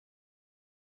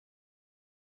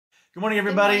Good morning,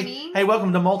 everybody. Good morning. Hey,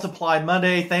 welcome to Multiply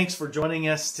Monday. Thanks for joining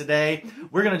us today.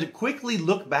 We're going to quickly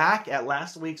look back at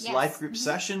last week's life group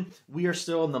session. We are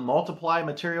still in the Multiply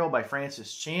material by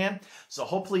Francis Chan. So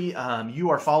hopefully you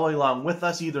are following along with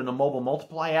us, either in the mobile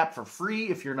Multiply app for free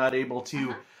if you're not able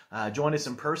to join us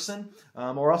in person,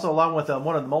 or also along with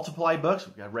one of the Multiply books.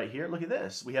 We've got right here. Look at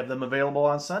this. We have them available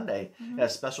on Sunday at a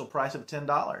special price of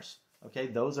 $10. Okay,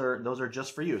 those are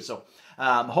just for you. So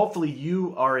hopefully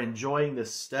you are enjoying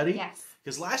this study. Yes.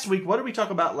 Because last week, what did we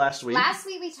talk about last week? Last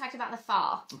week we talked about the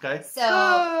fall. Okay.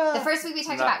 So the first week we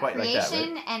talked Not about quite like that,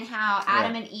 creation and how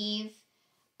Adam and Eve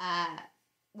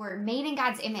were made in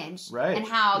God's image. Right. And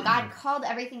how God called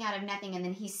everything out of nothing, and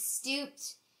then he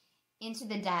stooped into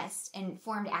the dust and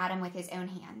formed Adam with his own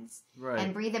hands. Right.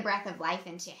 And breathed the breath of life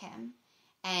into him.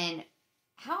 And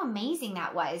how amazing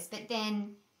that was. But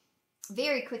then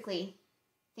very quickly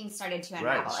things started to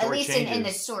unravel. Right. At least in the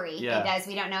story. Yeah. It does.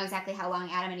 We don't know exactly how long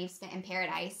Adam and Eve spent in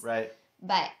paradise. Right.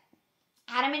 But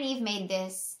Adam and Eve made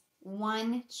this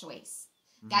one choice.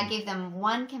 God gave them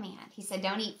one command. He said,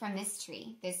 don't eat from this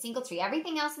tree, this single tree.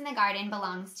 Everything else in the garden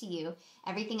belongs to you.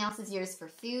 Everything else is yours for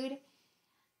food.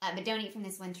 But don't eat from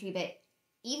this one tree. But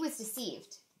Eve was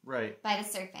deceived Right. by the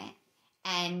serpent.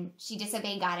 And she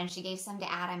disobeyed God, and she gave some to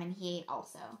Adam, and he ate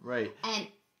also. Right. And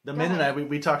The minute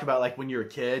we talked about, like, when you're a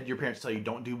kid, your parents tell you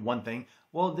don't do one thing.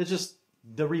 Well, there's just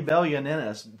the rebellion in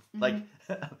us. Like,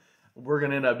 we're going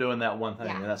to end up doing that one thing.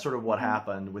 Yeah. And that's sort of what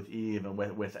happened with Eve and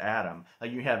with Adam.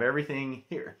 Like, you have everything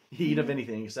here. Eat of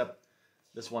anything except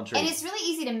this one tree. And it's really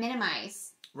easy to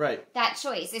minimize right. that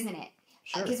choice, isn't it?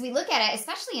 Sure. Because we look at it,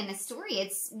 especially in this story,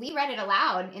 we read it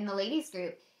aloud in the ladies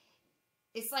group.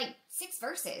 It's like 6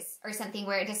 verses or something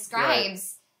where it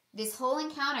describes this whole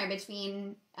encounter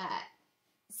between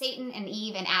Satan and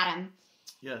Eve and Adam.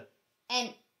 Yeah.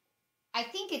 And I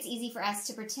think it's easy for us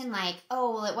to pretend like,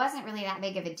 oh, well, it wasn't really that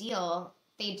big of a deal.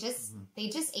 They just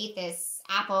ate this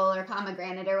apple or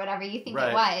pomegranate or whatever you think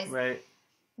it was. Right.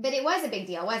 But it was a big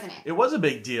deal, wasn't it? It was a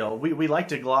big deal. We like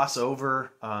to gloss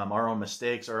over our own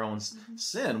mistakes, our own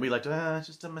sin. We like to, it's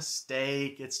just a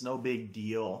mistake. It's no big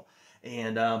deal.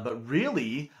 And but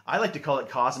really, I like to call it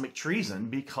cosmic treason,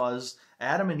 because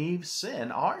Adam and Eve's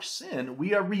sin, our sin,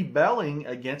 we are rebelling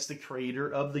against the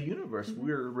creator of the universe.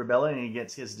 We're rebelling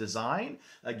against his design,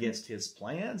 against his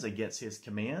plans, against his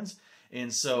commands.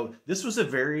 And so this was a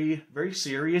very, very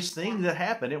serious thing that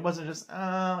happened. It wasn't just,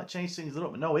 it changed things a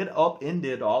little bit. No, it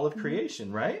upended all of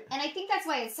creation, right? And I think that's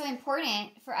why it's so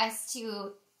important for us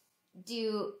to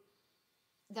do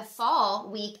the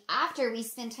fall week after we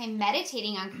spend time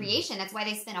meditating on creation. That's why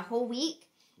they spent a whole week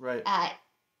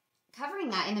covering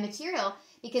that in the material.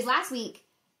 Because last week,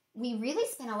 we really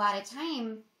spent a lot of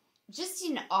time just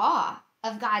in awe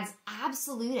of God's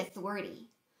absolute authority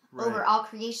over all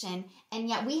creation. And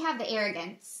yet we have the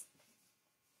arrogance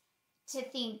to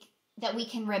think that we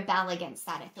can rebel against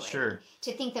that authority. Sure.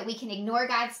 To think that we can ignore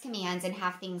God's commands and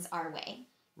have things our way.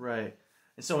 Right.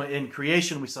 And so in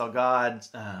creation, we saw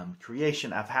God's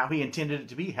creation of how he intended it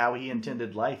to be, how he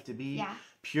intended life to be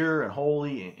pure and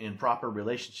holy in proper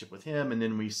relationship with him. And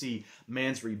then we see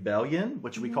man's rebellion,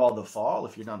 which we call the fall.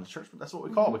 If you're not in the church, that's what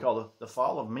we call it. We call the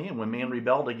fall of man, when man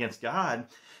rebelled against God.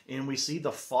 And we see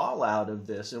the fallout of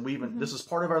this. And we even this is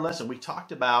part of our lesson. We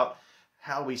talked about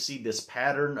how we see this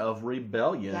pattern of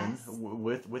rebellion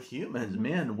with humans,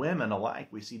 men, women alike.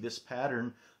 We see this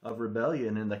pattern of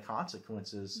rebellion and the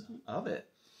consequences of it.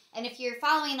 And if you're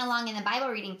following along in the Bible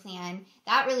reading plan,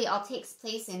 that really all takes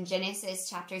place in Genesis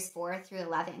chapters 4 through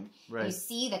 11. Right. You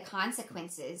see the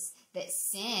consequences that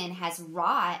sin has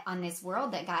wrought on this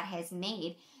world that God has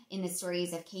made in the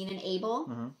stories of Cain and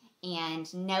Abel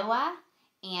and Noah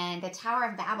and the Tower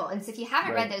of Babel. And so if you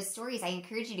haven't read those stories, I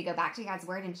encourage you to go back to God's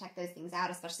Word and check those things out,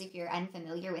 especially if you're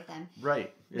unfamiliar with them.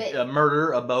 Right. But, a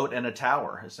murder, a boat, and a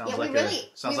tower. It sounds like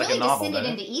a novel. Descended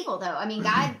into evil, though. I mean,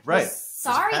 God was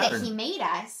sorry that he made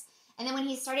us. And then when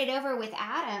he started over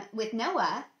with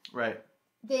Noah,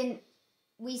 then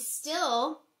we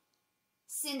still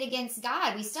sinned against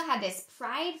God. We still had this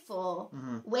prideful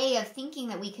way of thinking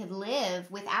that we could live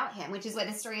without him, which is what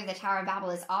the story of the Tower of Babel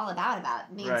is all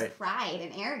about man's pride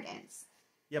and arrogance.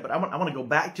 Yeah, but I want to go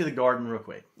back to the garden real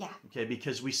quick. Yeah. Okay,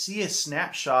 because we see a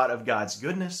snapshot of God's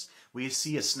goodness. We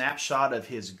see a snapshot of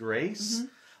his grace.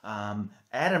 Adam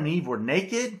and Eve were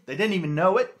naked. They didn't even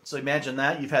know it. So imagine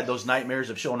that. You've had those nightmares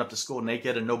of showing up to school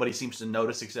naked and nobody seems to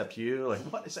notice except you. Like,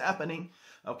 what is happening?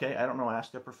 Okay, I don't know.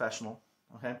 Ask a professional.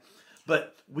 Okay.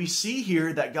 But we see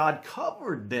here that God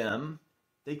covered them.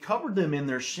 They covered them in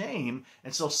their shame.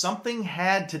 And so something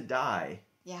had to die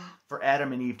for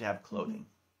Adam and Eve to have clothing.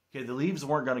 Okay, the leaves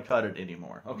weren't going to cut it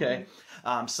anymore. Okay,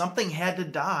 something had to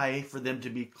die for them to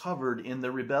be covered in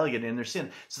the rebellion, in their sin.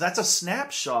 So that's a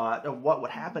snapshot of what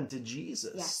would happen to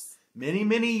Jesus. Yes. Many,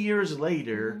 many years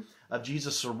later, of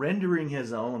Jesus surrendering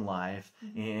his own life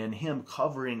and him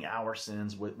covering our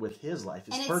sins with his life.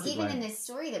 His and it's even in this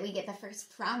story that we get the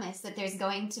first promise that there's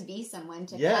going to be someone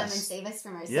to come and save us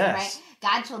from our sin, right?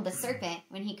 God told the serpent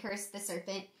when he cursed the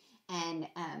serpent, and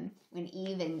when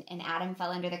Eve and Adam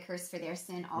fell under the curse for their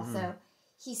sin also,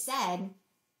 he said,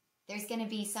 there's going to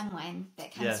be someone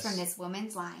that comes from this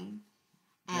woman's line,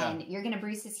 and you're going to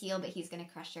bruise his heel, but he's going to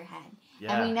crush your head.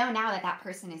 Yeah. And we know now that that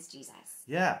person is Jesus.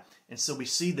 Yeah. And so we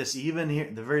see this even here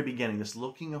at the very beginning, this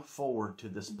looking forward to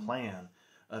this plan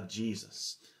of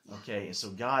Jesus. Okay. And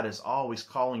so God is always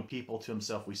calling people to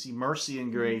himself. We see mercy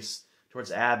and grace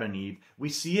towards Adam and Eve. We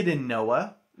see it in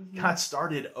Noah. God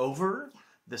started over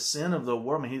the sin of the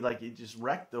world. I mean, he just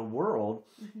wrecked the world.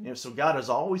 And so God is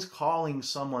always calling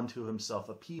someone to himself,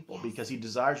 a people, because he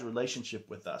desires a relationship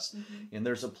with us. And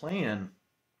there's a plan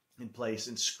in place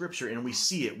in Scripture, and we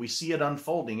see it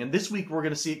unfolding. And this week we're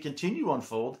going to see it continue to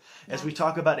unfold as we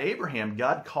talk about Abraham.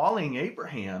 God calling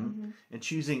Abraham and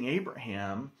choosing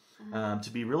Abraham to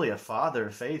be really a father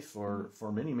of faith for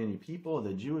many, many people,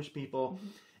 the Jewish people.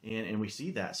 And we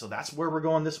see that. So that's where we're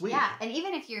going this week. Yeah, and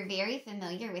even if you're very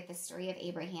familiar with the story of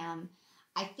Abraham,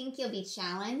 I think you'll be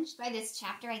challenged by this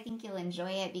chapter. I think you'll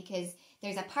enjoy it because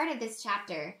there's a part of this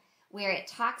chapter where it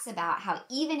talks about how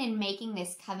even in making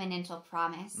this covenantal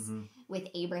promise with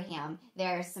Abraham,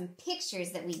 there are some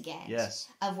pictures that we get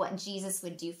of what Jesus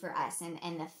would do for us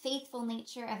and the faithful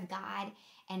nature of God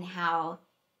and how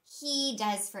he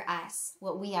does for us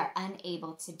what we are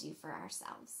unable to do for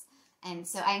ourselves. And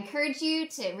so I encourage you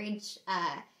to read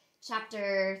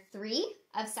chapter 3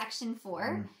 of section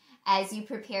 4 as you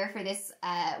prepare for this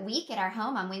week at our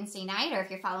home on Wednesday night, or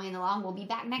if you're following along, we'll be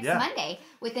back next Monday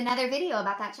with another video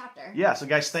about that chapter. Yeah, so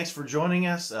guys, thanks for joining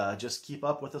us. Just keep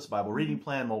up with us. Bible reading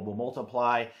plan will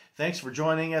multiply. Thanks for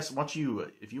joining us.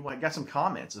 If you got some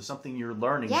comments of something you're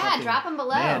learning, drop them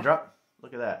below. Man,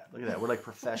 look at that. We're like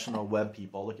professional web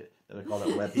people. Look at, do they call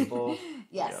that web people?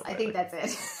 Yes, I think that's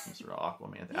it. Mr.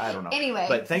 Aquaman. I don't know. Anyway.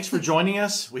 But thanks for joining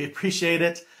us. We appreciate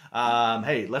it.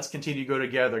 Hey, let's continue to go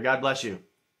together. God bless you.